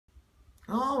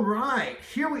All right,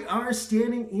 here we are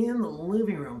standing in the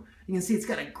living room. You can see it's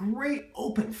got a great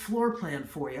open floor plan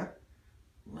for you.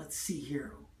 Let's see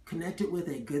here. Connect it with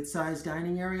a good sized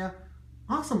dining area.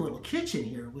 Awesome little kitchen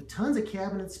here with tons of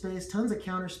cabinet space, tons of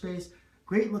counter space,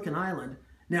 great looking island.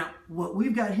 Now, what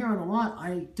we've got here on the lot,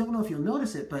 I don't know if you'll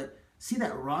notice it, but see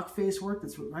that rock face work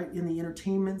that's right in the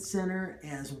entertainment center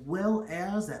as well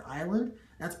as that island?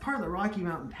 That's part of the Rocky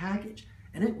Mountain package,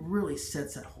 and it really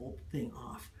sets that whole thing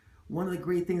off. One of the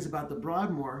great things about the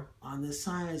Broadmore on this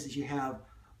size is you have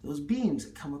those beams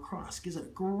that come across. Gives it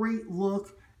a great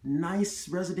look, nice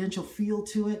residential feel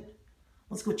to it.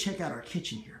 Let's go check out our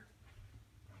kitchen here.